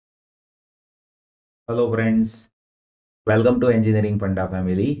Hello friends, welcome to Engineering Funda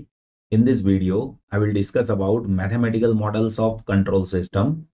family. In this video, I will discuss about mathematical models of control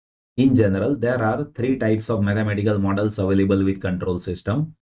system. In general, there are three types of mathematical models available with control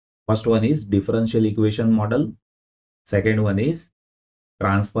system. First one is differential equation model. Second one is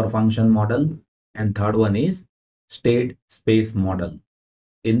transfer function model. And third one is state space model.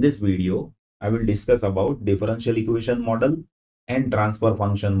 In this video, I will discuss about differential equation model and transfer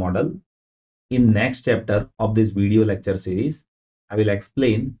function model. In next chapter of this video lecture series, I will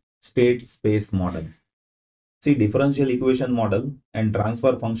explain state space model. See, differential equation model and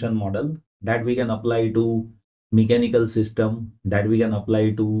transfer function model that we can apply to mechanical system, that we can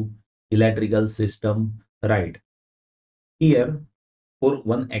apply to electrical system, right? Here, for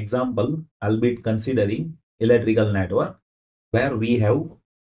one example, I'll be considering electrical network where we have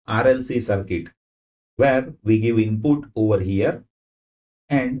RLC circuit where we give input over here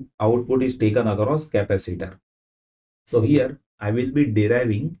and output is taken across capacitor. So here I will be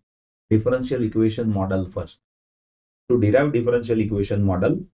deriving differential equation model first. To derive differential equation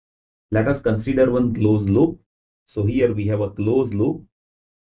model, let us consider one closed loop. So here we have a closed loop,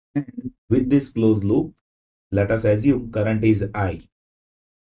 and with this closed loop, let us assume current is I.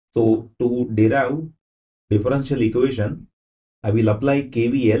 So to derive differential equation, I will apply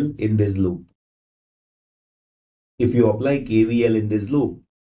KVL in this loop. If you apply KVL in this loop,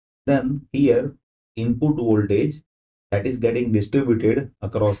 then here input voltage that is getting distributed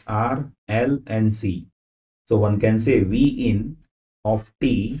across R, L and C. So one can say V in of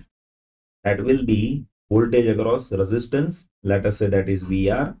T, that will be voltage across resistance, let us say that is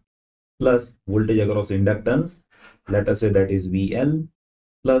VR, plus voltage across inductance, let us say that is VL,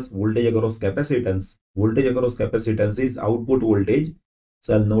 plus voltage across capacitance. Voltage across capacitance is output voltage,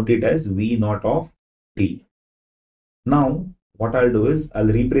 so I'll note it as V naught of T. Now what I'll do is I'll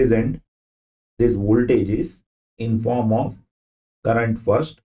represent this voltages in form of current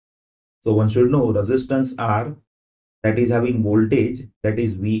first. So one should know resistance R that is having voltage that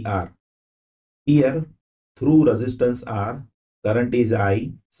is VR. Here through resistance R current is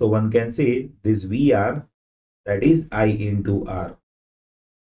I. So one can say this VR that is I into R.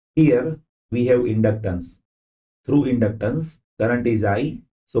 Here we have inductance. Through inductance current is I.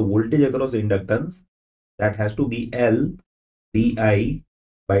 So voltage across inductance that has to be L di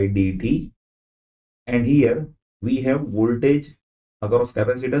by dt. And here we have voltage across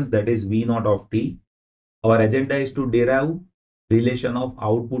capacitance that is V naught of T. Our agenda is to derive relation of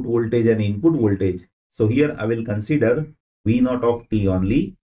output voltage and input voltage. So here I will consider V naught of T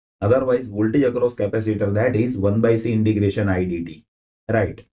only. Otherwise voltage across capacitor that is 1 by C integration I dt.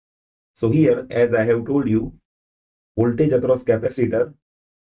 Right. So here as I have told you, voltage across capacitor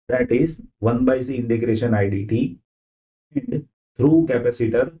that is 1 by C integration I dt. And through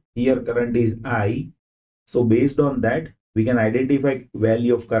capacitor here current is I. So based on that we can identify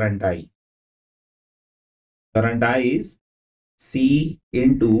value of current I. Current I is C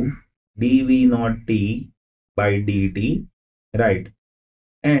into dV naught T by dt, right?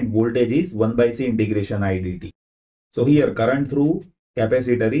 And voltage is 1 by C integration I dt. So here current through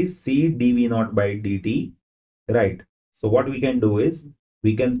capacitor is C dV naught by dt, right? So what we can do is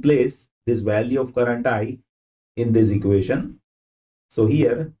we can place this value of current I in this equation. So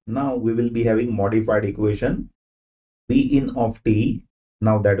here now we will be having modified equation V in of T.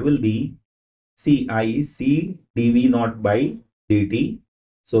 Now that will be C I is C dV naught by dt.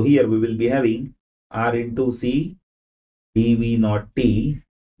 So here we will be having R into C dV naught T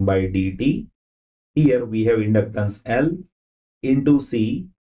by dt. Here we have inductance L into C,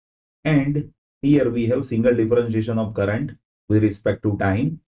 and here we have single differentiation of current with respect to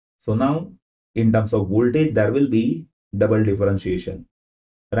time. So now in terms of voltage there will be double differentiation,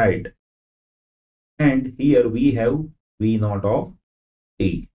 right? And here we have V naught of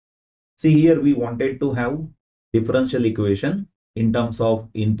T. See, here we wanted to have differential equation in terms of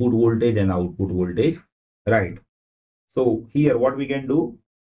input voltage and output voltage, right? So here what we can do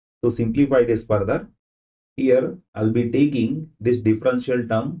to simplify this further, here I'll be taking this differential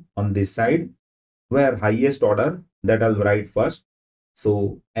term on this side where highest order that I'll write first.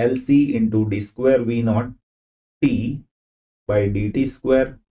 So LC into d square V naught T by dt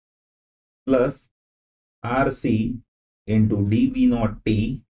square plus RC into dV naught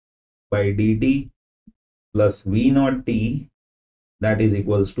T by dt plus V naught T, that is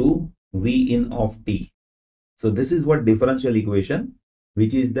equals to V in of T. So this is what differential equation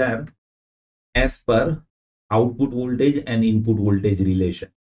which is there as per output voltage and input voltage relation.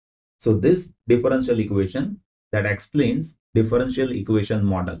 So this differential equation that explains differential equation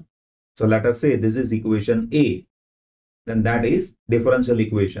model. So let us say this is equation A, then that is differential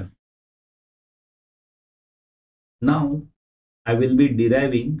equation. Now I will be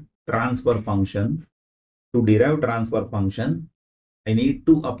deriving transfer function. To derive transfer function, I need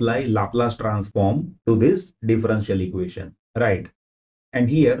to apply Laplace transform to this differential equation, right? And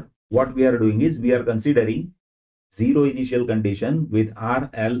here what we are doing is we are considering zero initial condition with R,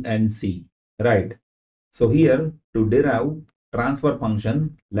 L and C, right? So here to derive transfer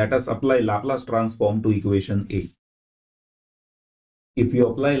function, let us apply Laplace transform to equation A. If you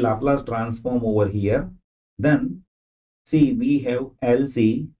apply Laplace transform over here, then see we have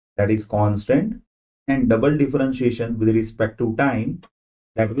LC, that is constant, and double differentiation with respect to time,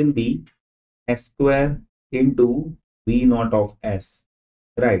 that will be S square into V naught of S,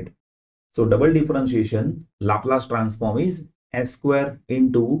 right? So double differentiation Laplace transform is S square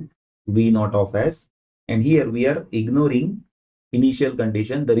into V naught of S, and here we are ignoring initial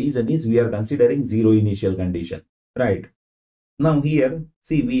condition. The reason is we are considering zero initial condition, right? Now here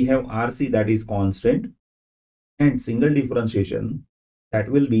see we have RC, that is constant, and single differentiation, that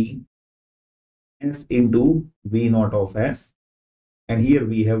will be S into V naught of S, and here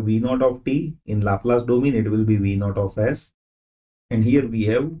we have V naught of t. In Laplace domain it will be V naught of S, and here we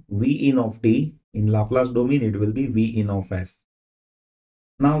have V in of t. In Laplace domain it will be V in of S.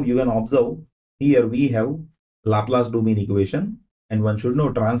 Now you can observe here we have Laplace domain equation, and one should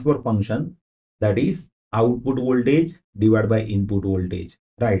know transfer function, that is output voltage divided by input voltage,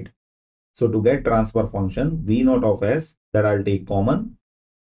 right? So to get transfer function V naught of S, that I'll take common,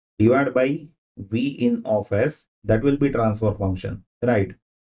 divided by V in of S, that will be transfer function, right?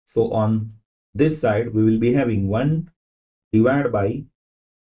 So on this side we will be having 1 divided by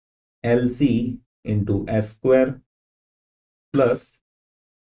LC into S square plus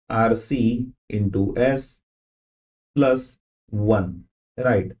RC into S plus 1,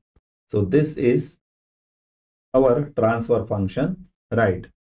 right? So this is our transfer function, right?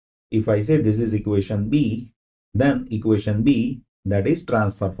 If I say this is equation B, then equation B, that is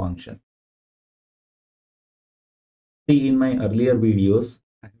transfer function. See, in my earlier videos,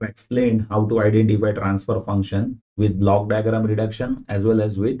 I have explained how to identify transfer function with block diagram reduction as well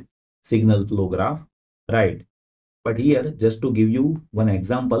as with signal flow graph, right? But here, just to give you one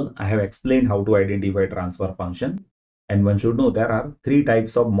example, I have explained how to identify transfer function. And one should know there are three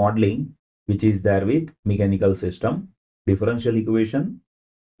types of modeling which is there with mechanical system: differential equation,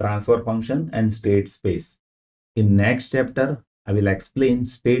 transfer function, and state space. In next chapter, I will explain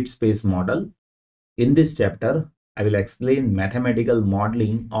state space model. In this chapter, I will explain mathematical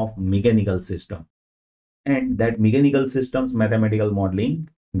modeling of mechanical system. And that mechanical systems mathematical modeling,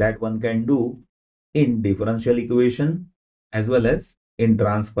 that one can do in differential equation as well as in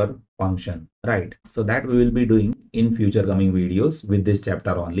transfer function, right? So that we will be doing in future coming videos with this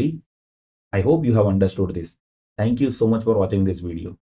chapter only. I hope you have understood this. Thank you so much for watching this video.